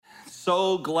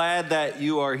so glad that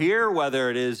you are here, whether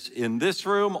it is in this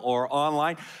room or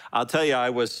online. I'll tell you, I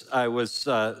was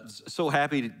so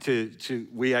happy to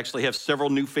we actually have several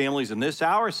new families in this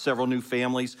hour, several new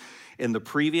families in the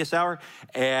previous hour,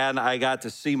 and I got to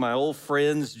see my old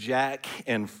friends, Jack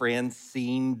and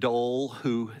Francine Dole,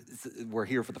 who were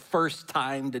here for the first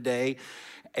time today.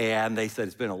 And they said,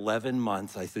 it's been 11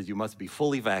 months. I said, you must be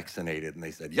fully vaccinated. And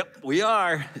they said, yep, we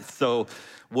are. So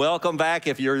welcome back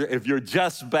if you're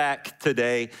just back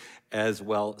today as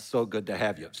well. So good to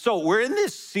have you. So we're in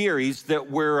this series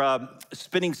that we're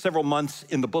spending several months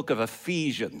in the book of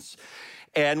Ephesians.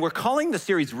 And we're calling the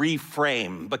series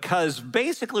Reframe because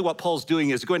basically what Paul's doing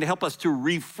is going to help us to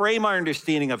reframe our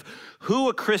understanding of who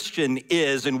a Christian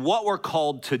is and what we're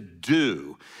called to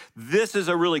do. This is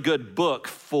a really good book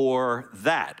for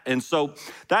that. And so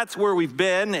that's where we've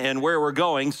been and where we're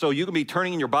going. So you can be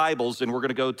turning in your Bibles and we're going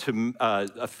to go to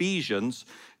Ephesians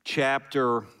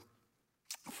chapter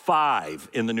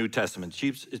 5 in the New Testament.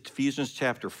 Ephesians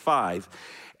chapter 5.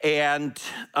 And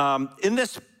in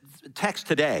this text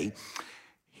today,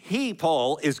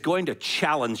 Paul, is going to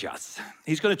challenge us.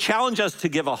 He's going to challenge us to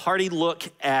give a hearty look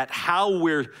at how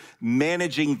we're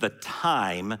managing the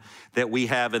time that we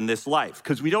have in this life,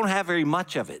 because we don't have very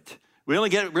much of it. We only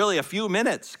get really a few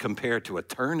minutes compared to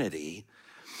eternity.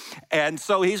 And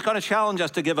so he's going to challenge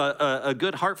us to give a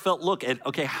good heartfelt look at,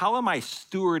 okay, how am I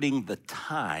stewarding the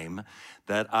time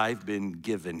that I've been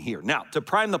given here? Now, to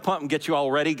prime the pump and get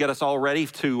us all ready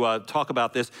to talk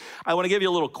about this, I want to give you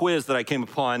a little quiz that I came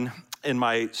upon in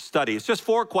my study. It's just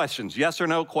 4 questions, yes or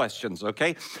no questions,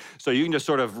 okay? So you can just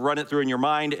sort of run it through in your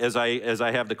mind as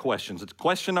I have the questions. It's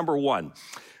question number 1.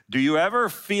 Do you ever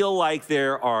feel like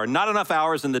there are not enough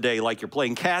hours in the day, like you're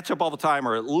playing catch up all the time,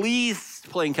 or at least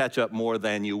playing catch up more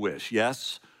than you wish?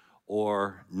 Yes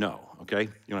or no, okay? You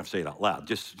don't have to say it out loud,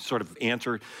 just sort of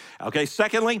answer. Okay,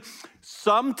 secondly,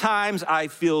 sometimes I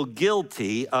feel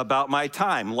guilty about my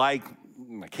time, like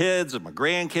my kids and my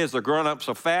grandkids, they're growing up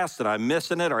so fast that I'm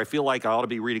missing it, or I feel like I ought to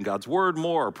be reading God's word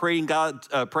more, or praying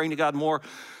to God more,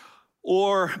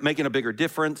 or making a bigger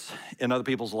difference in other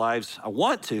people's lives. I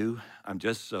want to, I'm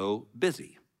just so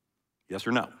busy. Yes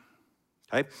or no?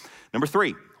 Okay. Number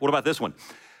 3, what about this one?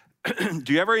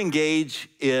 Do you ever engage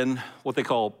in what they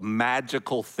call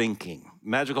magical thinking?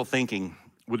 Magical thinking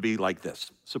would be like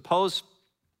this. Suppose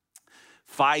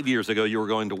 5 years ago you were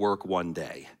going to work one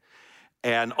day,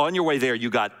 and on your way there,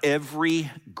 you got every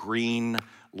green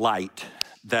light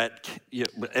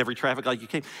every traffic light you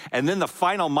came. And then the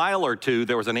final mile or two,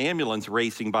 there was an ambulance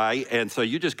racing by, and so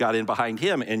you just got in behind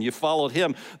him and you followed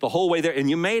him the whole way there, and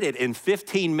you made it in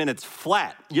 15 minutes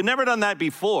flat. You've never done that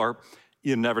before.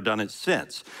 You've never done it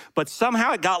since. But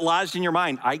somehow it got lodged in your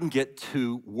mind. I can get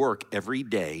to work every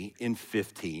day in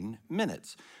 15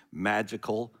 minutes.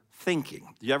 Magical thinking.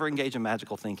 Do you ever engage in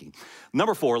magical thinking?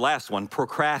 Number 4, last one,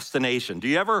 procrastination. Do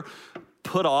you ever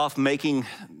put off making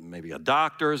maybe a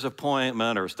doctor's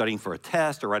appointment, or studying for a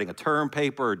test, or writing a term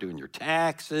paper, or doing your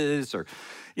taxes, or,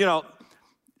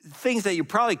 things that you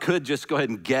probably could just go ahead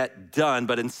and get done,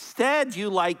 but instead you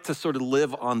like to sort of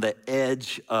live on the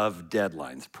edge of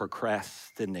deadlines?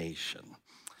 Procrastination.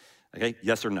 Okay,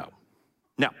 yes or no?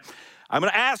 Now, I'm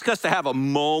going to ask us to have a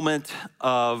moment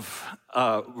of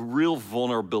real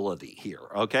vulnerability here,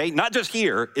 okay? Not just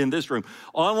here in this room,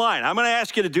 online. I'm going to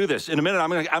ask you to do this. In a minute, I'm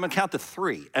going to count to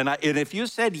 3. And if you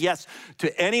said yes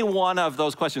to any one of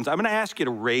those questions, I'm going to ask you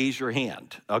to raise your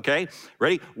hand, okay?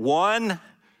 Ready? 1,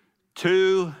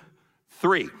 2,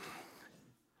 3.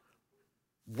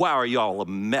 Wow, are you all a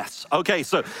mess? Okay,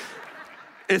 so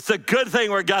it's a good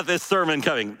thing we got this sermon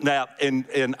coming. Now,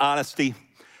 in honesty,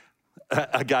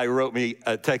 a guy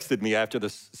texted me after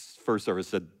this first service,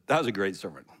 said, that was a great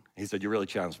sermon. He said, you really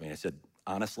challenged me. I said,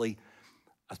 honestly,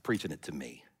 I was preaching it to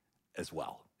me as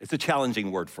well. It's a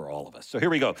challenging word for all of us. So here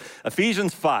we go.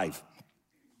 Ephesians 5,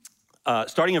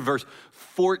 starting in verse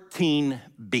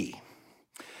 14b.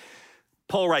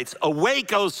 Paul writes,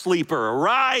 awake, O sleeper,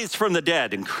 arise from the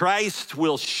dead, and Christ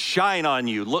will shine on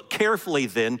you. Look carefully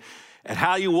then at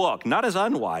how you walk, not as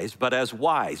unwise, but as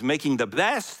wise, making the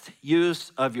best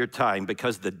use of your time,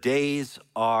 because the days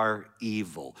are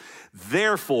evil.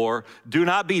 Therefore, do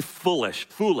not be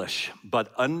foolish,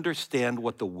 but understand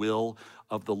what the will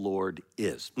of the Lord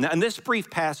is. Now, in this brief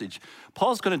passage,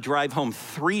 Paul's going to drive home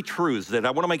 3 truths that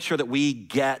I want to make sure that we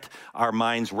get our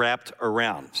minds wrapped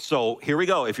around. So here we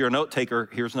go. If you're a note taker,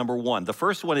 here's number 1. The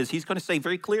first one is he's going to say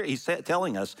very clear, he's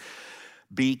telling us,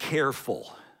 be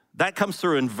careful. That comes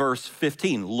through in verse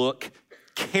 15. Look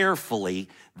carefully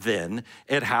then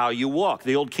at how you walk.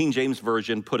 The old King James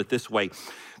Version put it this way: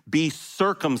 Be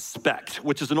circumspect,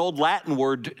 which is an old Latin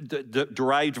word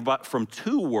derived from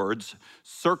two words,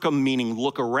 circum meaning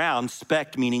look around,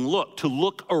 spect meaning look, to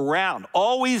look around.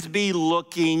 Always be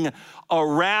looking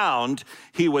around,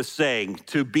 he was saying,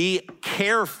 to be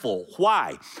careful.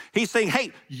 Why? He's saying,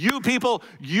 hey, you people,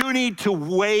 you need to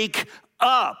wake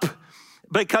up.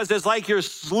 Because it's like you're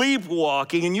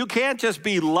sleepwalking and you can't just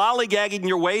be lollygagging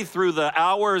your way through the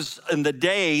hours and the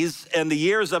days and the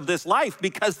years of this life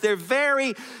because they're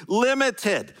very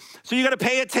limited. So you got to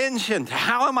pay attention to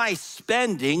how am I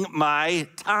spending my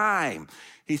time?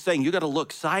 He's saying you got to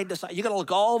look side to side. You got to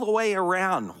look all the way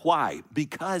around. Why?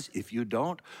 Because if you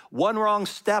don't, one wrong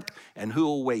step and who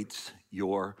awaits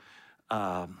your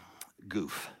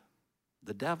goof?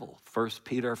 The devil. 1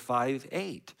 Peter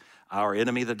 5:8. Our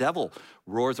enemy, the devil,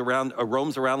 roams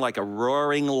around like a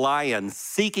roaring lion,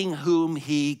 seeking whom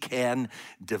he can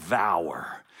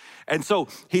devour. And so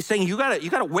he's saying, you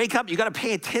gotta wake up, you gotta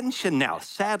pay attention now.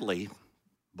 Sadly,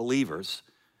 believers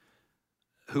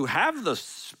who have the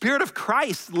Spirit of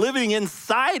Christ living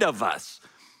inside of us,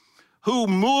 who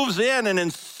moves in and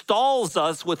installs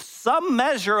us with some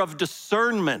measure of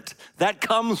discernment that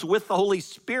comes with the Holy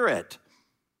Spirit.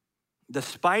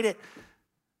 Despite it,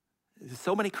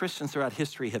 so many Christians throughout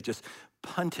history have just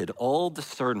punted all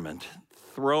discernment,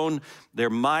 thrown their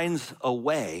minds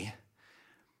away,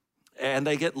 and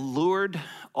they get lured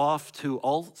off to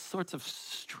all sorts of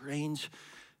strange,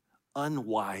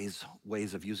 unwise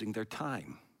ways of using their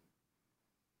time.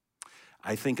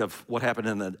 I think of what happened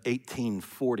in the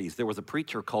 1840s. There was a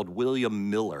preacher called William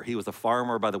Miller. He was a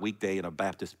farmer by the weekday and a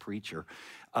Baptist preacher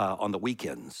on the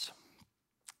weekends.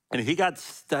 And he got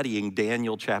studying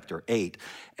Daniel chapter 8,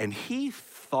 and he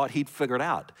thought he'd figured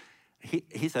out.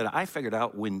 He said, I figured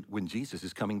out when Jesus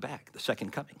is coming back, the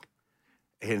second coming.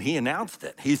 And he announced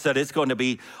it. He said it's going to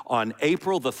be on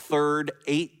April the 3rd,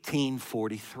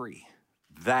 1843.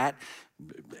 That,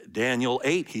 Daniel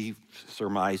 8, he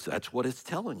surmised that's what it's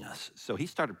telling us. So he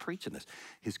started preaching this.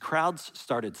 His crowds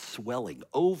started swelling,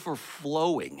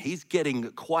 overflowing. He's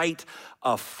getting quite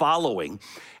a following.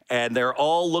 And they're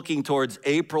all looking towards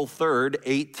April 3rd,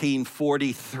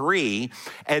 1843.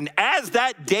 And as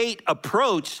that date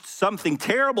approached, something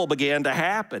terrible began to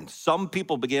happen. Some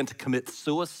people began to commit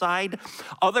suicide.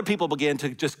 Other people began to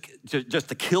just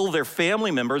to kill their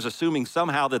family members, assuming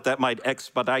somehow that might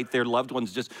expedite their loved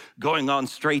ones just going on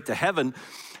straight to heaven.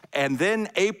 And then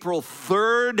April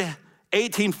 3rd,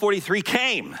 1843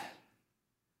 came.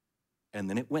 And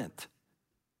then it went.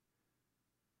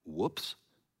 Whoops.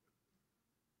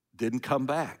 Didn't come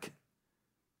back.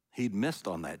 He'd missed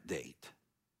on that date.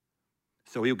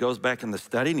 So he goes back in the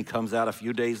study and he comes out a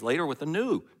few days later with a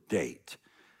new date.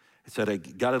 He said, I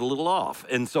got it a little off.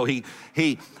 And so he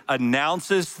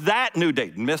announces that new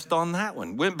date, missed on that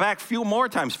one. Went back a few more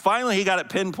times. Finally, he got it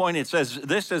pinpointed. It says,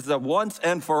 this is the once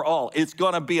and for all. It's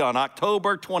going to be on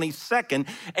October 22nd,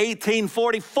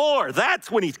 1844.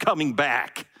 That's when he's coming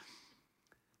back.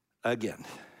 Again,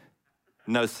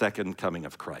 no second coming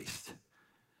of Christ.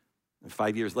 And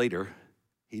 5 years later,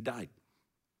 he died.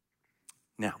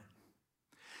 Now,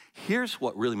 here's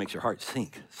what really makes your heart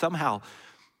sink. Somehow,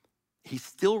 he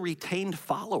still retained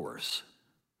followers.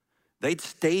 They'd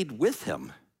stayed with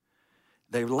him.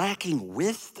 They're lacking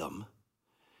wisdom,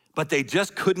 but they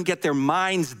just couldn't get their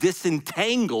minds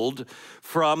disentangled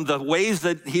from the ways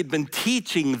that he'd been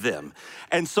teaching them.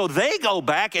 And so they go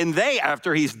back and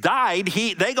after he's died,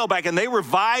 they go back and they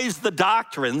revise the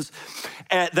doctrines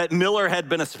that Miller had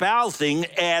been espousing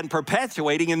and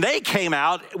perpetuating. And they came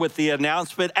out with the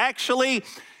announcement, actually,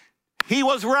 he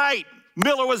was right.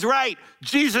 Miller was right.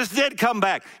 Jesus did come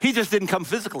back. He just didn't come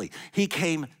physically. He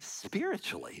came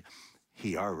spiritually.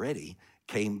 He already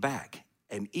came back.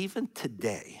 And even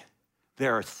today,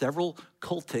 there are several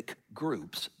cultic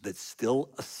groups that still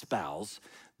espouse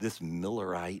this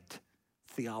Millerite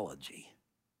theology.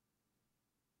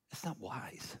 It's not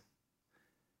wise.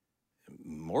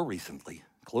 More recently,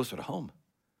 closer to home,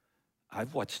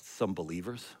 I've watched some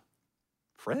believers,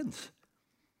 friends,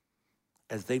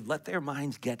 as they've let their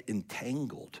minds get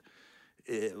entangled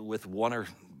with one or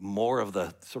more of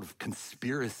the sort of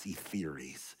conspiracy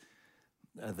theories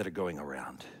that are going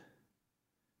around.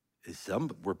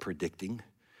 Some were predicting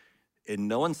in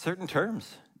no uncertain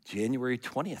terms, January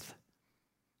 20th,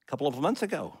 a couple of months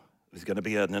ago, it was going to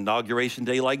be an inauguration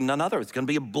day like none other. It's going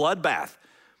to be a bloodbath.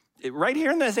 Right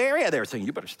here in this area, they're saying,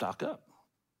 you better stock up.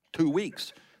 2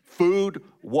 weeks. Food,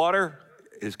 water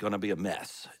is going to be a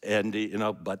mess. And,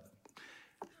 but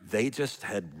they just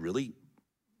had really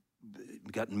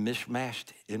gotten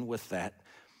mishmashed in with that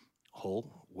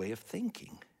whole way of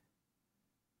thinking.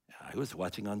 I was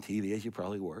watching on TV, as you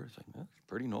probably were. It's like, that's a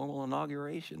pretty normal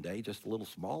inauguration day, just a little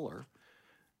smaller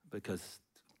because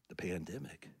the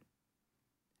pandemic.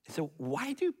 So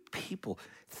why do people,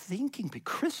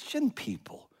 Christian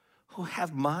people who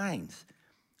have minds,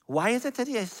 why is it that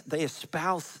they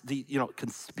espouse the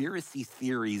conspiracy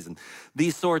theories and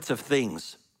these sorts of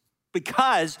things?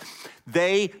 Because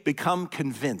they become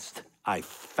convinced, I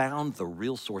found the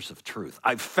real source of truth.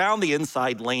 I've found the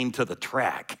inside lane to the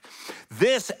track.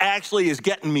 This actually is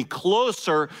getting me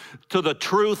closer to the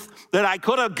truth that I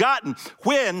could have gotten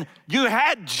when you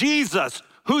had Jesus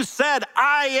who said,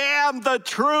 I am the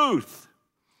truth.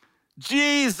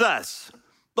 Jesus,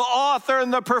 the author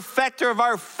and the perfecter of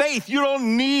our faith. You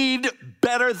don't need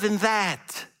better than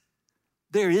that.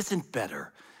 There isn't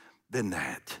better than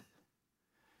that.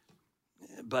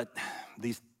 But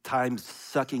these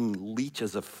time-sucking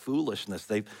leeches of foolishness,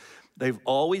 they've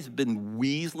always been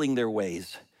weaseling their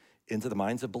ways into the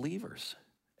minds of believers.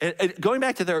 And going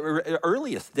back to the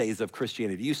earliest days of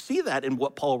Christianity, you see that in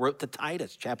what Paul wrote to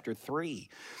Titus, chapter 3.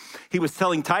 He was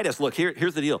telling Titus, look,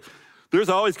 here's the deal. There's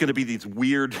always going to be these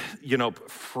weird,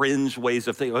 fringe ways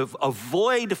of thinking.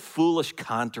 Avoid foolish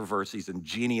controversies and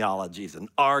genealogies and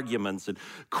arguments and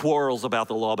quarrels about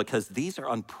the law because these are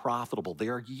unprofitable. They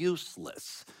are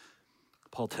useless,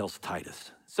 Paul tells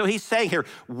Titus. So he's saying here,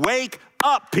 wake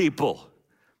up, people.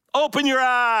 Open your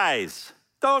eyes.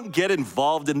 Don't get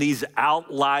involved in these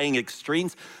outlying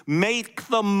extremes. Make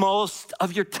the most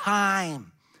of your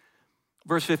time.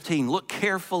 Verse 15, look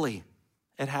carefully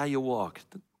at how you walk.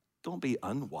 Don't be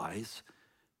unwise,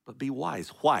 but be wise.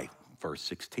 Why? Verse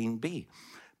 16b,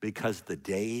 because the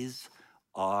days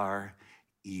are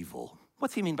evil.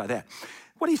 What's he mean by that?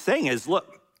 What he's saying is,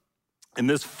 look, in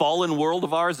this fallen world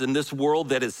of ours, in this world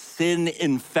that is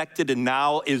sin-infected and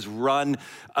now is run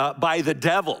by the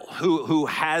devil, who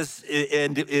has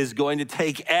and is going to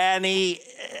take any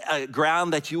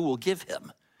ground that you will give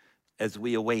him as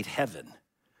we await heaven.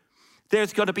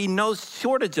 There's going to be no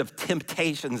shortage of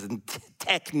temptations and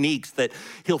techniques that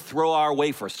he'll throw our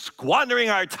way for squandering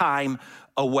our time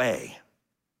away.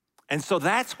 And so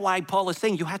that's why Paul is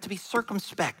saying you have to be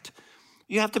circumspect.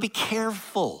 You have to be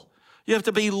careful. You have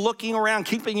to be looking around,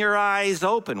 keeping your eyes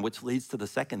open, which leads to the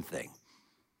second thing.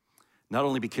 Not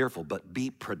only be careful, but be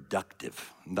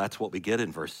productive. And that's what we get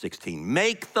in verse 16.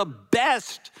 Make the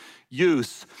best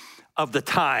use of the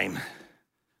time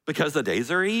because the days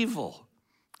are evil.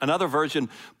 Another version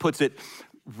puts it,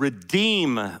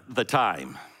 redeem the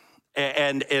time,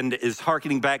 and is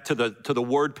hearkening back to the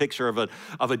word picture of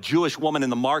a Jewish woman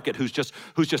in the market who's just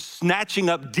snatching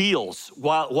up deals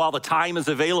while the time is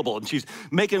available, and she's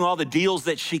making all the deals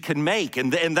that she can make,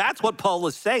 and that's what Paul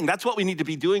is saying. That's what we need to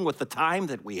be doing with the time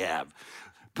that we have,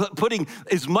 putting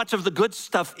as much of the good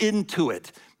stuff into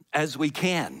it as we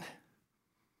can,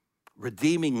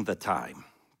 redeeming the time,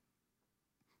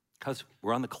 because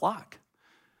we're on the clock.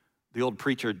 The old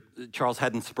preacher, Charles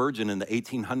Haddon Spurgeon, in the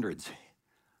 1800s,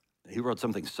 he wrote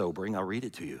something sobering. I'll read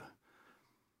it to you.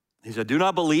 He said, do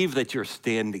not believe that you're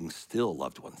standing still,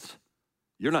 loved ones.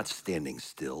 You're not standing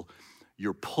still.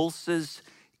 Your pulses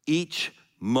each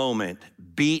moment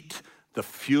beat the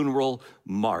funeral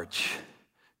march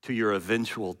to your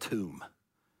eventual tomb.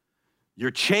 You're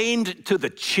chained to the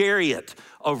chariot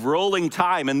of rolling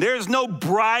time, and there's no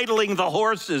bridling the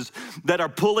horses that are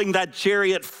pulling that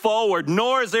chariot forward,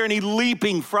 nor is there any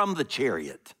leaping from the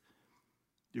chariot.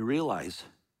 You realize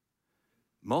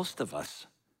most of us,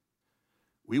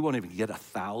 we won't even get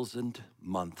 1,000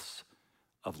 months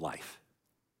of life.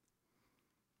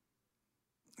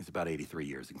 It's about 83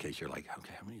 years, in case you're like,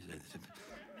 okay, how many is it?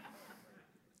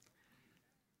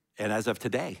 And as of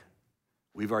today,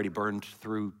 we've already burned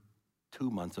through 2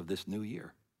 months of this new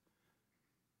year.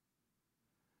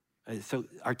 So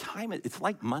our time, it's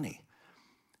like money.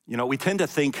 We tend to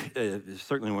think,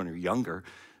 certainly when we're younger,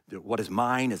 that what is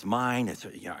mine is mine. It's,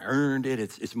 I earned it,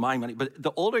 it's my money. But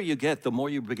the older you get, the more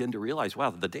you begin to realize, wow,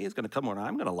 the day is going to come when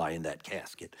I'm going to lie in that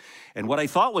casket. And what I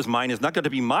thought was mine is not going to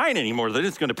be mine anymore. Then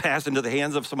it's going to pass into the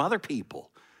hands of some other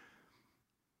people.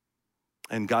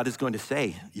 And God is going to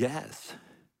say, yes.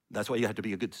 That's why you have to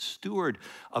be a good steward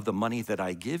of the money that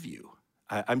I give you.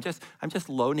 I'm just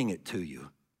loaning it to you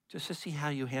just to see how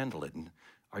you handle it. And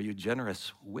are you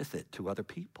generous with it to other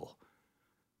people?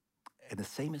 And the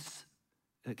same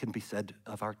it can be said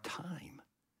of our time.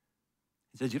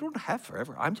 He says, you don't have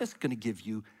forever. I'm just going to give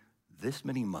you this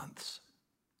many months.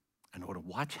 And I want to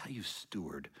watch how you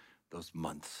steward those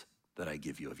months that I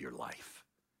give you of your life.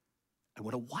 I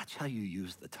want to watch how you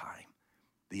use the time.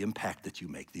 The impact that you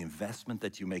make, the investment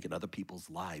that you make in other people's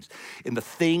lives, in the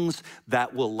things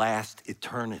that will last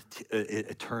eternally.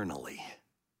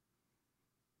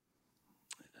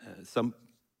 Some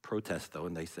protest, though,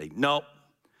 and they say, no,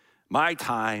 my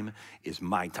time is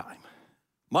my time.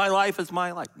 My life is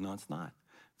my life. No, it's not.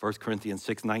 1 Corinthians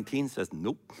 6:19 says,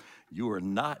 nope, you are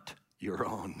not your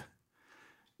own.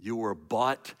 You were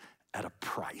bought at a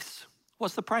price.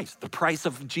 What's the price? The price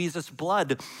of Jesus'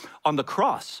 blood on the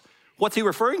cross. What's he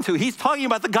referring to? He's talking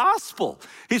about the gospel.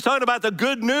 He's talking about the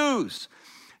good news.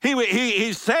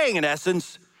 He's saying, in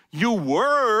essence, you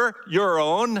were your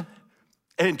own,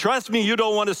 and trust me, you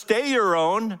don't want to stay your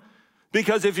own,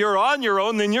 because if you're on your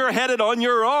own, then you're headed on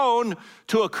your own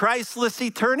to a Christless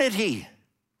eternity,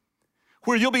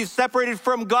 where you'll be separated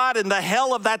from God in the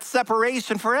hell of that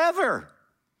separation forever.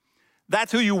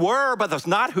 That's who you were, but that's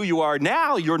not who you are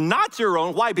now. You're not your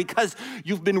own. Why? Because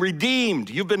you've been redeemed.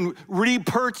 You've been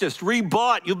repurchased,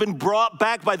 rebought. You've been brought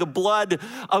back by the blood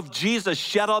of Jesus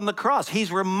shed on the cross.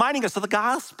 He's reminding us of the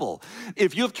gospel.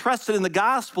 If you've trusted in the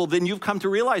gospel, then you've come to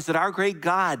realize that our great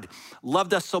God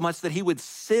loved us so much that he would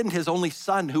send his only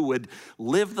son who would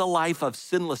live the life of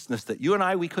sinlessness that you and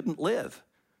I, we couldn't live.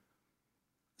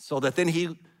 So that then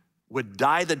he would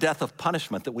die the death of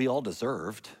punishment that we all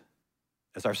deserved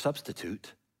as our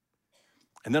substitute.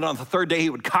 And then on the third day, he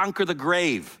would conquer the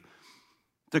grave,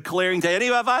 declaring to any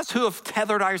of us who have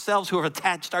tethered ourselves, who have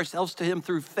attached ourselves to him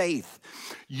through faith,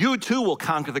 you too will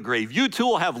conquer the grave. You too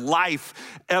will have life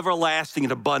everlasting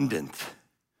and abundant.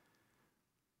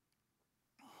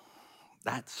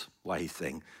 That's why he's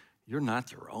saying, you're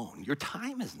not your own. Your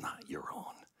time is not your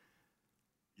own.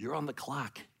 You're on the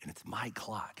clock, and it's my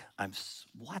clock. I'm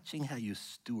watching how you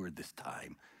steward this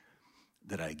time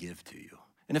that I give to you.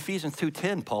 In Ephesians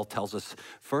 2:10, Paul tells us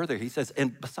further, he says,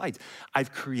 and besides,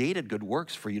 I've created good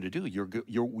works for you to do.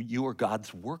 You are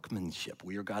God's workmanship.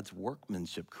 We are God's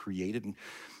workmanship, created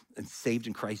and saved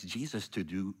in Christ Jesus to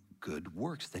do good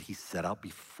works that he set out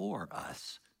before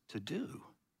us to do.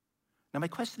 Now, my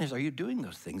question is, are you doing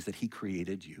those things that he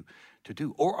created you to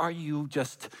do? Or are you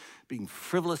just being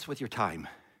frivolous with your time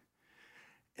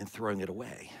and throwing it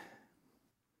away?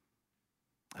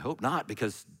 I hope not,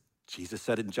 because Jesus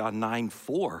said in John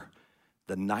 9:4,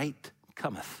 the night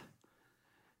cometh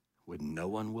when no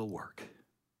one will work.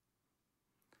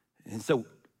 And so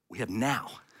we have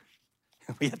now.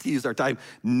 We have to use our time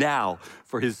now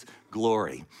for his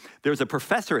glory. There was a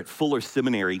professor at Fuller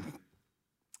Seminary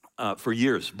for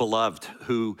years, beloved,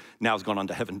 who now has gone on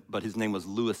to heaven, but his name was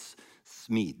Lewis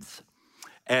Smedes.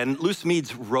 And Lewis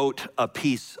Smedes wrote a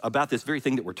piece about this very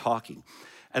thing that we're talking.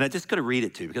 And I'm just going to read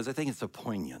it to you because I think it's so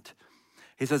poignant.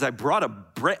 He says, I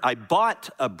bought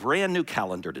a brand new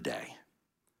calendar today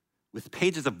with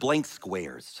pages of blank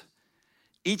squares.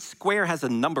 Each square has a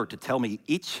number to tell me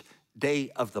each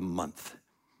day of the month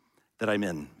that I'm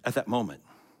in at that moment.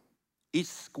 Each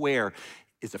square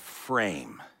is a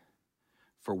frame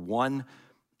for one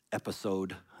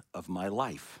episode of my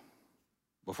life.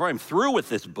 Before I'm through with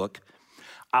this book,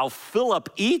 I'll fill up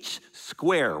each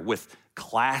square with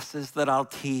classes that I'll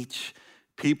teach,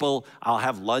 people I'll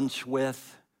have lunch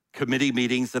with, committee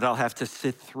meetings that I'll have to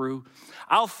sit through.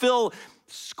 I'll fill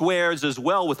squares as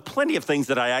well with plenty of things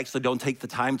that I actually don't take the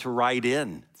time to write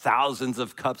in. Thousands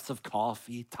of cups of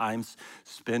coffee, times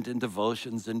spent in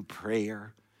devotions and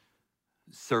prayer,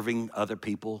 serving other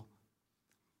people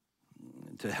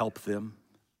to help them.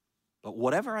 But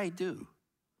whatever I do,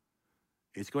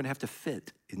 it's going to have to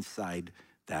fit inside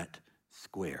that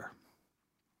square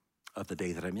of the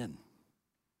day that I'm in,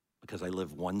 because I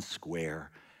live one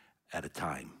square at a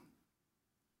time.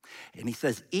 And he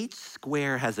says each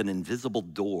square has an invisible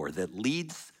door that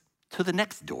leads to the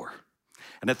next door.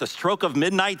 And at the stroke of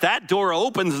midnight, that door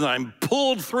opens and I'm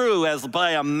pulled through as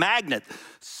by a magnet,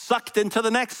 sucked into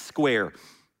the next square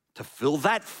to fill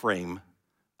that frame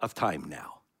of time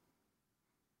now.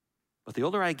 But the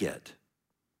older I get,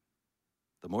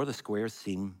 the more the squares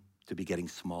seem to be getting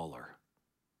smaller.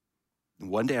 And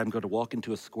one day I'm going to walk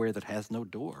into a square that has no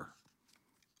door.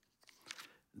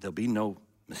 There'll be no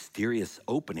mysterious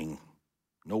opening,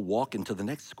 no walk into the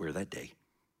next square that day.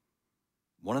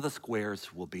 One of the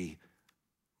squares will be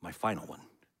my final one.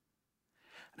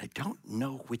 And I don't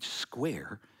know which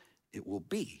square it will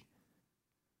be.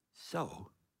 So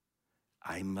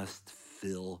I must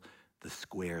fill the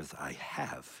squares I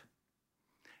have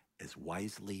as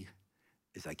wisely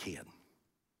as I can.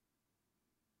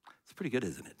 It's pretty good,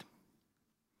 isn't it?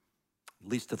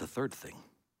 Leads to the third thing.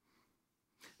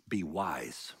 Be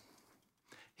wise.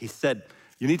 He said,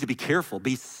 you need to be careful,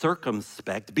 be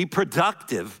circumspect, be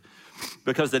productive,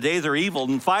 because the days are evil.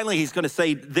 And finally, he's going to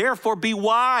say, therefore, be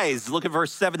wise. Look at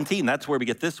verse 17. That's where we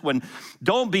get this one.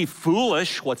 Don't be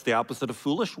foolish. What's the opposite of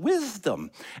foolish? Wisdom.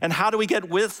 And how do we get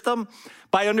wisdom?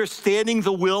 By understanding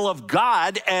the will of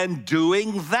God and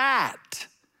doing that.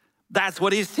 That's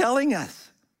what he's telling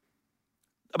us.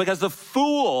 Because the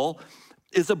fool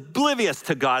is oblivious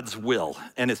to God's will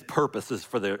and his purposes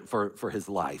for his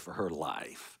life or her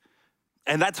life.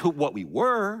 And that's what we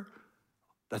were.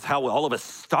 That's how all of us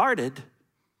started.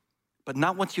 But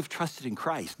not once you've trusted in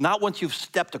Christ, not once you've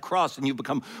stepped across and you've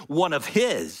become one of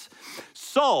his.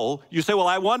 So you say, well,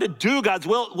 I want to do God's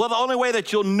will. Well, the only way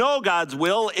that you'll know God's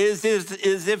will is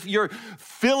if you're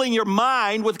filling your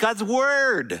mind with God's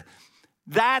word.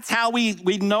 That's how we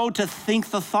know to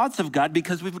think the thoughts of God,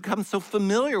 because we've become so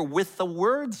familiar with the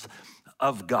words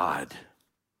of God.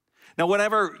 Now,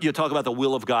 whenever you talk about the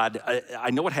will of God,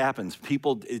 I know what happens.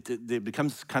 People, it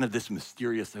becomes kind of this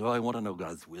mysterious thing. Oh, I want to know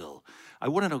God's will. I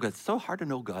want to know God. It's so hard to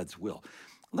know God's will.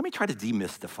 Let me try to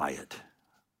demystify it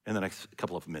in the next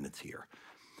couple of minutes here.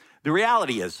 The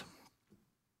reality is,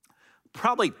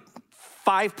 probably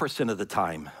 5% of the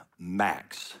time,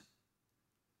 max,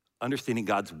 understanding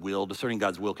God's will, discerning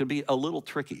God's will can be a little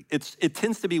tricky. It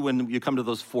tends to be when you come to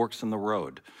those forks in the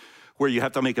road where you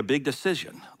have to make a big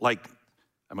decision, like,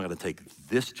 am I going to take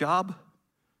this job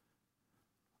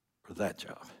or that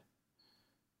job?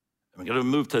 Am I going to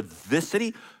move to this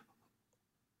city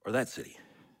or that city?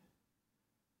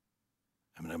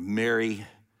 I'm going to marry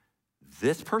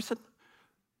this person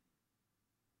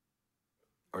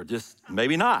or just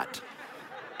maybe not.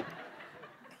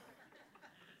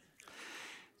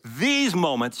 These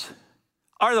moments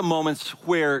are the moments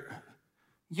where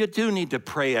you do need to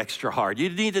pray extra hard. You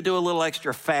need to do a little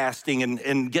extra fasting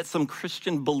and get some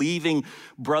Christian believing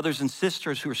brothers and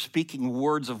sisters who are speaking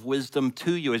words of wisdom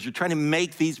to you as you're trying to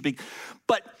make these big.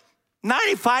 But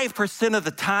 95% of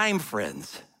the time,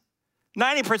 friends,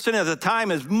 90% of the time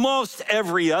is most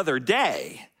every other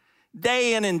day,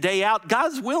 day in and day out.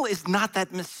 God's will is not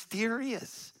that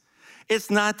mysterious. It's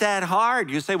not that hard.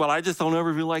 You say, well, I just don't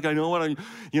ever feel like I know what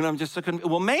I'm just so confused.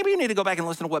 Well, maybe you need to go back and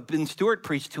listen to what Ben Stewart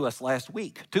preached to us last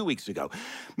week, 2 weeks ago.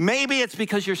 Maybe it's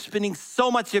because you're spending so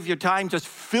much of your time just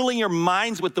filling your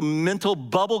minds with the mental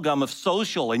bubblegum of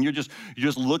social, and you're just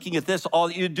looking at this.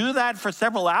 You do that for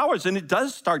several hours, and it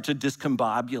does start to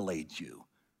discombobulate you.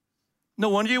 No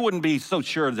wonder you wouldn't be so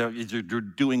sure that you're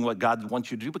doing what God wants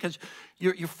you to do, because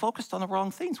you're focused on the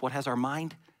wrong things. What has our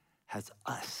mind has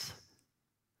us.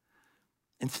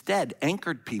 Instead,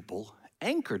 anchored people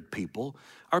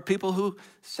are people who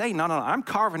say, no, I'm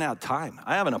carving out time.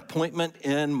 I have an appointment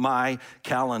in my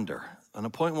calendar, an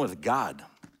appointment with God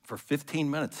for 15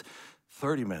 minutes,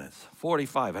 30 minutes,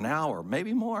 45, an hour,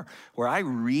 maybe more, where I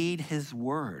read his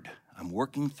word. I'm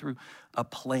working through a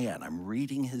plan. I'm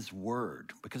reading his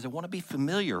word because I want to be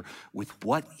familiar with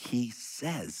what he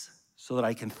says so that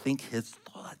I can think his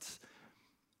thoughts.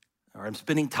 Or I'm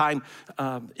spending time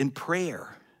in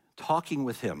prayer, talking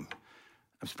with him.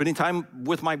 I'm spending time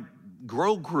with my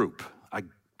grow group.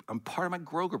 I'm part of my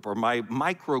grow group or my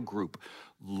micro group,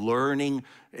 learning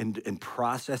and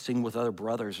processing with other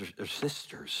brothers or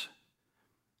sisters.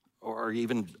 Or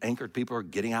even anchored people are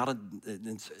getting out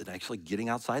and actually getting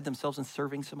outside themselves and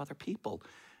serving some other people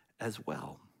as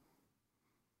well.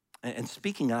 And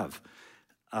speaking of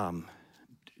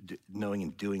knowing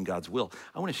and doing God's will,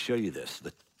 I want to show you this.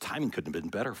 The timing couldn't have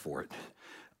been better for it.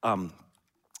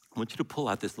 I want you to pull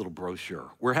out this little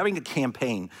brochure. We're having a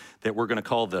campaign that we're going to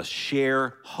call the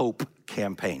Share Hope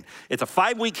campaign. It's a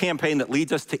 5-week campaign that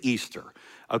leads us to Easter,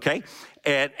 okay?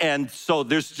 And so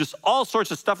there's just all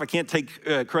sorts of stuff. I can't take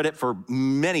credit for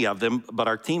many of them, but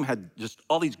our team had just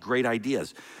all these great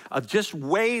ideas of just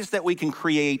ways that we can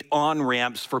create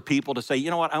on-ramps for people to say,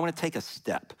 you know what, I want to take a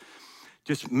step.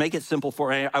 Just make it simple for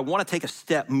me. I want to take a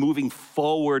step moving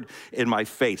forward in my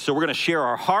faith. So we're going to share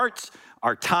our hearts,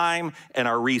 our time, and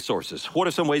our resources. What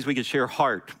are some ways we can share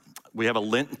heart? We have a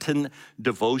Lenten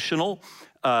devotional,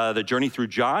 the Journey Through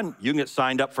John. You can get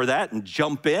signed up for that and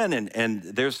jump in, and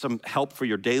there's some help for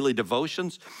your daily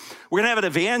devotions. We're gonna have an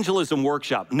evangelism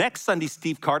workshop. Next Sunday,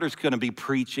 Steve Carter's gonna be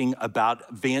preaching about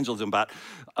evangelism, about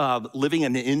living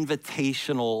an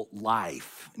invitational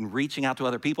life and reaching out to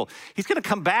other people. He's gonna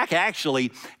come back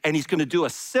actually, and he's gonna do a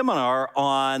seminar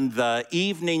on the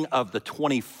evening of the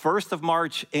 21st of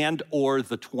March and or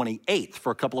the 28th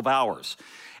for a couple of hours.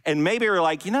 And maybe you're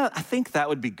like, you know, I think that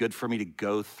would be good for me to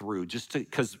go through just to,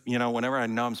 because, you know, whenever I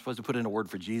know I'm supposed to put in a word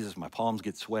for Jesus, my palms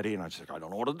get sweaty and I'm just like, I don't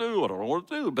know what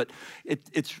to do. But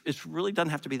it's really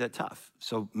doesn't have to be that tough.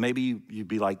 So maybe you'd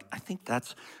be like, I think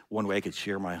that's one way I could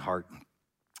share my heart.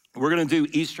 We're gonna do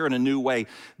Easter in a new way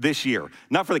this year.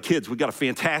 Not for the kids. We've got a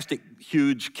fantastic,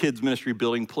 huge kids ministry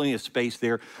building, plenty of space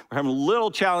there. We're having a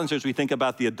little challenge as we think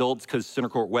about the adults because Center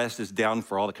Court West is down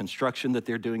for all the construction that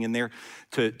they're doing in there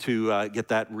to get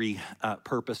that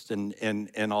repurposed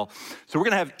and all. So we're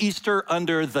gonna have Easter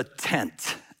under the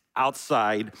tent.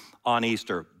 outside on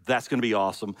Easter. That's going to be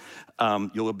awesome.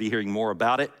 You'll be hearing more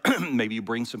about it. Maybe you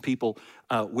bring some people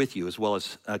with you, as well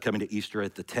as coming to Easter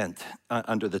at the tent,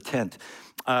 under the tent.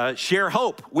 Share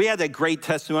hope. We had that great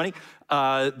testimony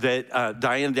that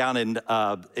Diane down in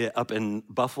up in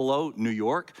Buffalo, New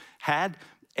York, had.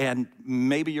 And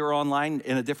maybe you're online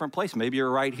in a different place. Maybe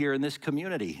you're right here in this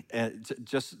community.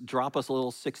 Just drop us a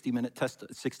little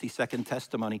 60-second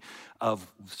testimony of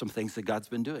some things that God's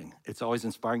been doing. It's always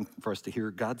inspiring for us to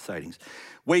hear God sightings.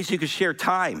 Ways you can share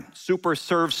time. Super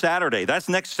Serve Saturday. That's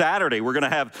next Saturday. We're going to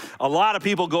have a lot of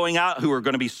people going out who are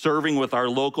going to be serving with our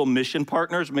local mission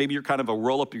partners. Maybe you're kind of a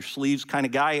roll up your sleeves kind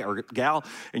of guy or gal,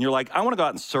 and you're like, I want to go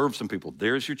out and serve some people.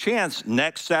 There's your chance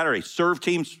next Saturday. Serve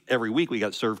teams every week. We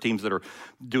got serve teams that are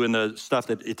doing the stuff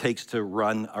that it takes to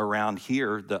run around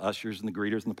here, the ushers and the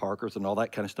greeters and the parkers and all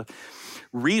that kind of stuff.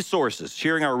 Resources,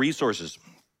 sharing our resources.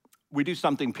 We do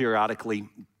something periodically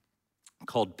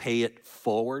called Pay It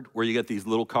Forward, where you get these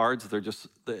little cards. They're just,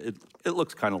 it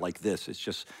looks kind of like this. It's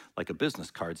just like a business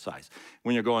card size.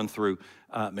 When you're going through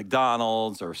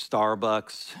McDonald's or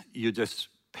Starbucks, you just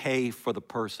pay for the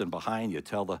person behind you.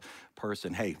 Tell the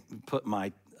person, hey,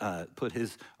 put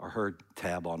his or her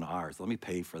tab on ours. Let me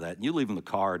pay for that. And you leave them the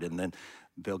card, and then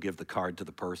they'll give the card to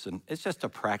the person. It's just a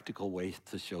practical way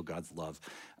to show God's love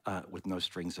with no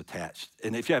strings attached.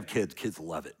 And if you have kids, kids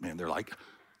love it, man. They're like,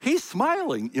 he's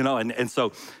smiling, you know, and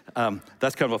so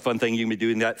that's kind of a fun thing. You can be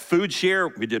doing that. Food share,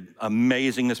 we did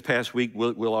amazing this past week.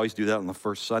 We'll always do that on the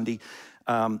first Sunday.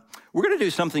 We're going to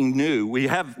do something new. We've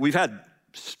had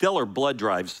stellar blood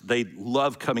drives. They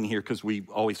love coming here because we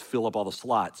always fill up all the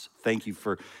slots. Thank you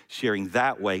for sharing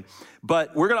that way.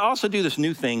 But we're going to also do this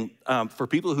new thing for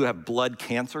people who have blood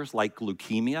cancers like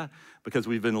leukemia, because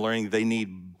we've been learning they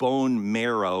need bone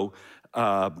marrow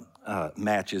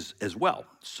matches as well.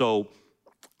 So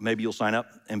maybe you'll sign up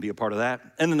and be a part of that.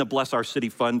 And then the Bless Our City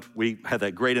Fund, we had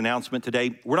that great announcement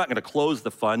today. We're not going to close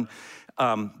the fund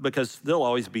because there'll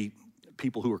always be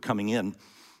people who are coming in,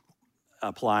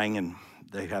 applying, and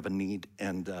they have a need,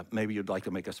 and maybe you'd like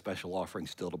to make a special offering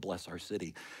still to bless our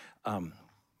city.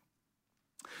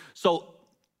 So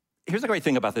here's the great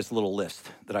thing about this little list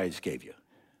that I just gave you.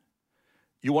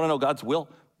 You want to know God's will?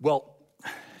 Well,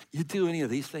 you do any of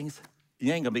these things,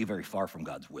 you ain't gonna be very far from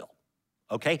God's will,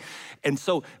 okay? And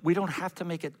so we don't have to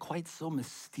make it quite so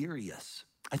mysterious.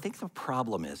 I think the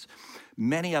problem is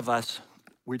many of us,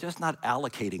 we're just not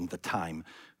allocating the time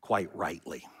quite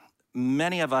rightly.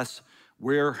 Many of us,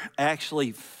 we're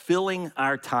actually filling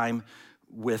our time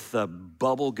with the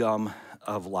bubble gum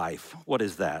of life. What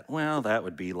is that? Well, that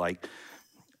would be like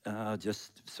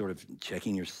just sort of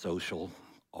checking your social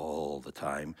all the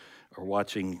time, or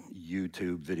watching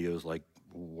YouTube videos like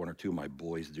one or two of my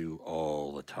boys do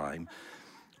all the time.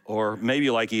 Or maybe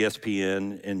you like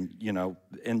ESPN, and you know,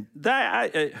 and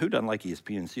that, who doesn't like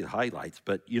ESPN and see the highlights?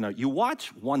 But you know, you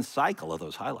watch one cycle of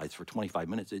those highlights for 25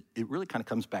 minutes, it really kind of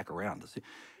comes back around.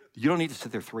 You don't need to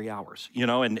sit there 3 hours, you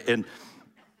know, and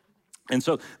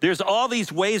so there's all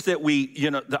these ways that we,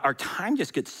 you know, our time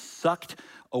just gets sucked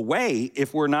away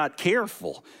if we're not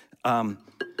careful.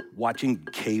 Watching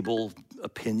cable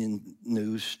opinion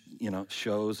news, you know,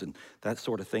 shows and that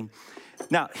sort of thing.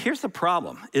 Now, here's the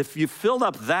problem. If you filled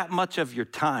up that much of your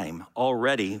time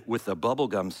already with the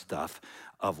bubblegum stuff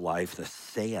of life, the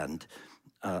sand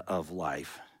of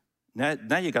life,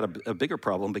 now you got a bigger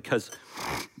problem, because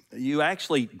you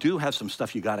actually do have some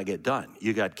stuff you got to get done.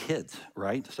 You got kids,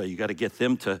 right? So you got to get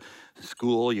them to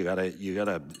school. You got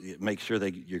to make sure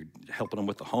you're helping them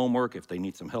with the homework if they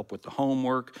need some help with the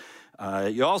homework.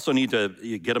 You also need to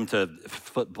get them to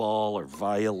football or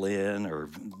violin or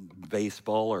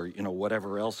baseball or, you know,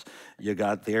 whatever else you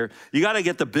got there. You got to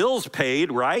get the bills paid,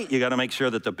 right? You got to make sure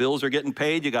that the bills are getting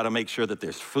paid. You got to make sure that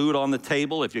there's food on the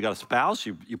table. If you got a spouse,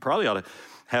 you probably ought to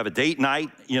have a date night,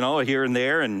 you know, here and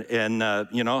there, and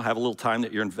you know, have a little time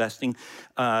that you're investing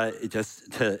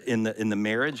in the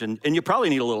marriage, and you probably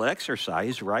need a little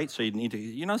exercise, right? So you need to,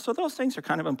 you know, so those things are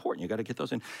kind of important. You got to get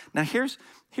those in. Now here's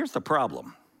the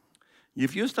problem.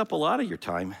 You've used up a lot of your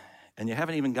time, and you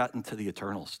haven't even gotten to the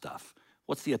eternal stuff.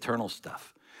 What's the eternal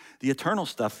stuff? The eternal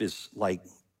stuff is like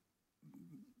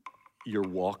your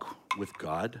walk with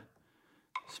God,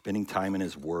 spending time in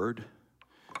His Word,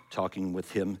 talking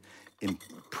with Him in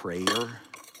prayer,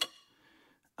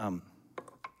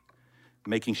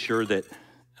 making sure that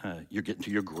you're getting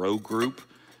to your grow group,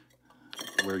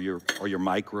 or your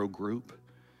micro group,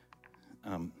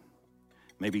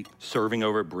 maybe serving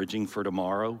over at Bridging for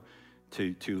Tomorrow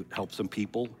to help some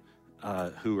people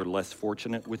who are less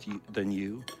fortunate than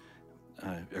you,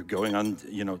 or going on,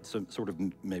 you know, some sort of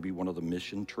maybe one of the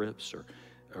mission trips,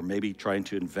 or maybe trying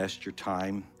to invest your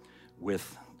time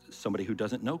with somebody who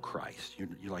doesn't know Christ.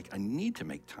 You're like, I need to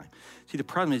make time. See, the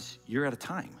problem is you're out of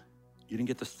time. You didn't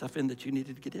get the stuff in that you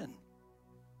needed to get in.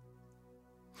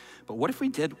 But what if we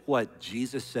did what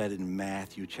Jesus said in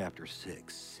Matthew chapter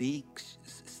 6?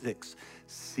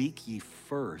 Seek ye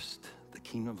first the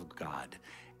kingdom of God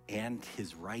and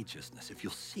his righteousness. If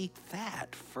you'll seek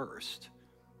that first,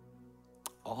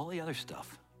 all the other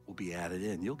stuff will be added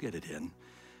in. You'll get it in.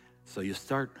 So you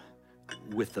start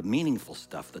with the meaningful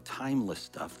stuff, the timeless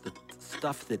stuff, the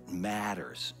stuff that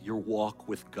matters, your walk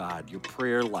with God, your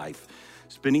prayer life,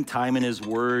 spending time in his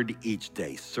word each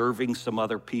day, serving some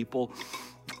other people,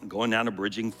 going down to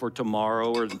Bridging for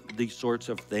Tomorrow or these sorts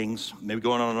of things, maybe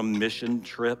going on a mission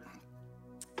trip.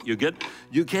 You get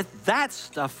that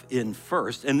stuff in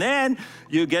first, and then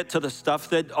you get to the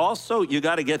stuff that also you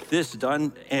got to get this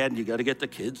done, and you got to get the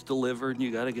kids delivered, and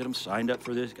you got to get them signed up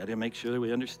for this. Got to make sure that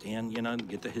we understand,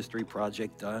 get the history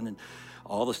project done, and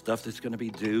all the stuff that's going to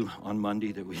be due on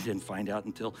Monday that we didn't find out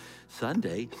until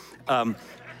Sunday. So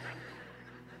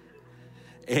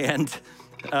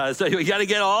you got to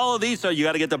get all of these. So you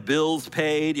got to get the bills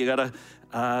paid. You got to.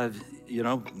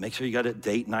 Make sure you got a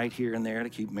date night here and there to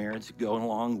keep marriage going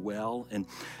along well. And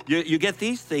you get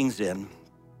these things in.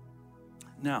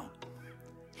 Now,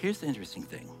 here's the interesting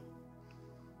thing.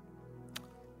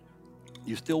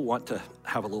 You still want to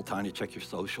have a little time to check your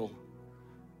social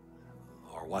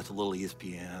or watch a little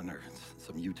ESPN or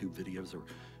some YouTube videos or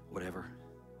whatever.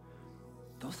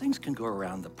 Those things can go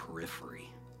around the periphery.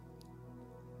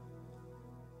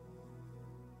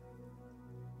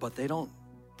 But they don't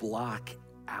block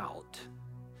out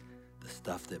the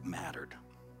stuff that mattered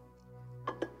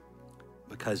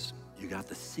because you got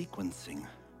the sequencing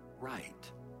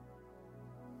right.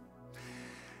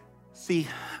 See,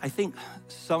 I think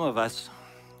some of us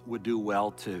would do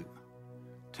well to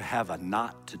have a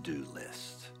not to-do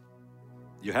list.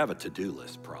 You have a to-do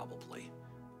list probably,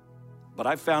 but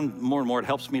I've found more and more it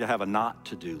helps me to have a not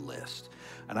to-do list.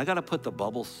 And I got to put the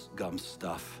bubble gum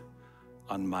stuff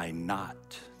on my not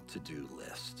to-do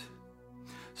list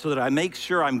so that I make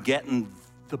sure I'm getting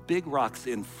the big rocks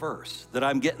in first, that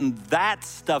I'm getting that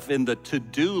stuff in the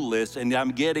to-do list and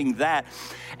I'm getting that.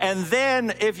 And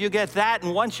then if you get that,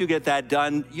 and once you get that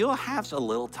done, you'll have a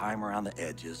little time around the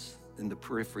edges, in the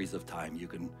peripheries of time, you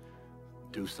can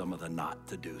do some of the not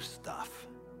to-do stuff.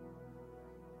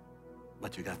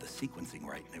 But you got the sequencing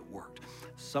right and it worked.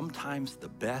 Sometimes the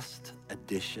best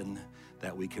addition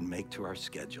that we can make to our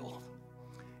schedule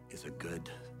is a good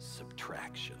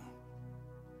subtraction.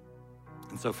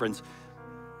 And so, friends,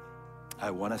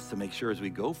 I want us to make sure as we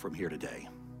go from here today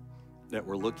that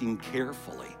we're looking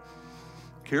careful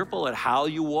at how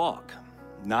you walk,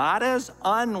 not as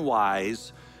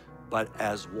unwise, but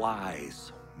as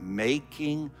wise,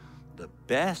 making the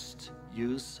best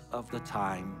use of the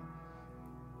time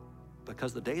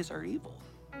because the days are evil.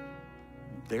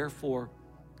 Therefore,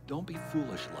 don't be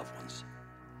foolish, loved ones.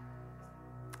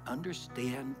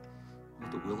 Understand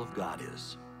what the will of God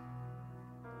is.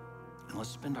 And let's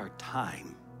spend our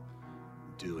time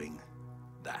doing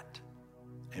that.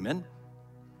 Amen?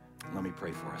 Let me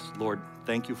pray for us. Lord,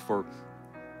 thank you for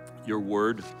your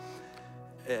word.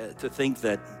 To think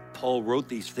that Paul wrote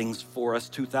these things for us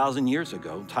 2,000 years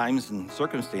ago. Times and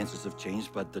circumstances have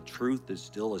changed, but the truth is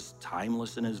still as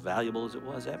timeless and as valuable as it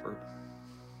was ever.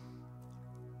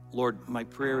 Lord, my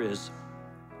prayer is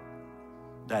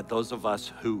that those of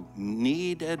us who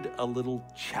needed a little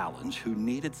challenge, who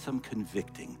needed some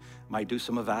convicting, might do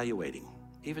some evaluating,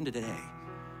 even today,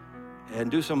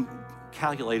 and do some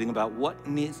calculating about what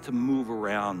needs to move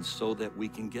around so that we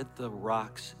can get the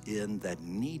rocks in that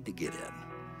need to get in,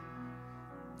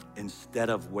 instead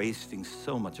of wasting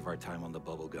so much of our time on the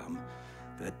bubble gum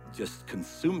that just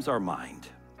consumes our mind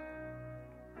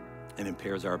and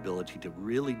impairs our ability to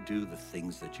really do the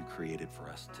things that you created for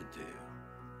us to do.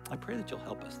 I pray that you'll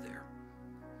help us there.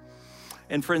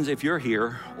 And friends, if you're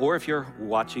here or if you're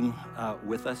watching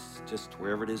with us, just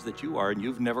wherever it is that you are, and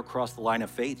you've never crossed the line of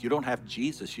faith, you don't have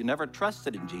Jesus, you never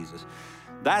trusted in Jesus,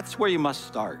 that's where you must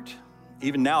start.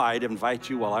 Even now, I'd invite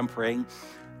you while I'm praying,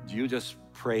 you just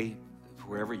pray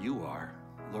wherever you are.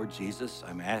 Lord Jesus,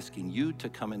 I'm asking you to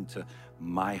come into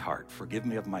my heart. Forgive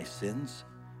me of my sins.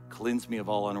 Cleanse me of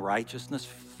all unrighteousness.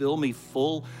 Fill me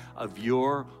full of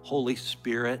your Holy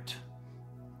Spirit.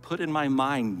 Put in my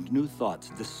mind new thoughts,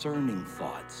 discerning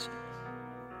thoughts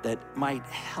that might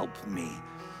help me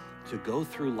to go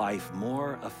through life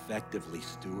more effectively,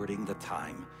 stewarding the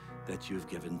time that you've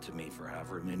given to me for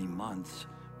however many months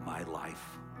my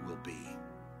life will be.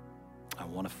 I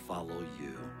want to follow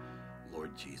you,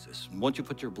 Lord Jesus. Won't you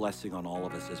put your blessing on all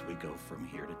of us as we go from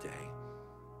here today?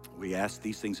 We ask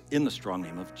these things in the strong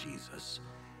name of Jesus.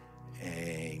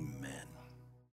 Amen.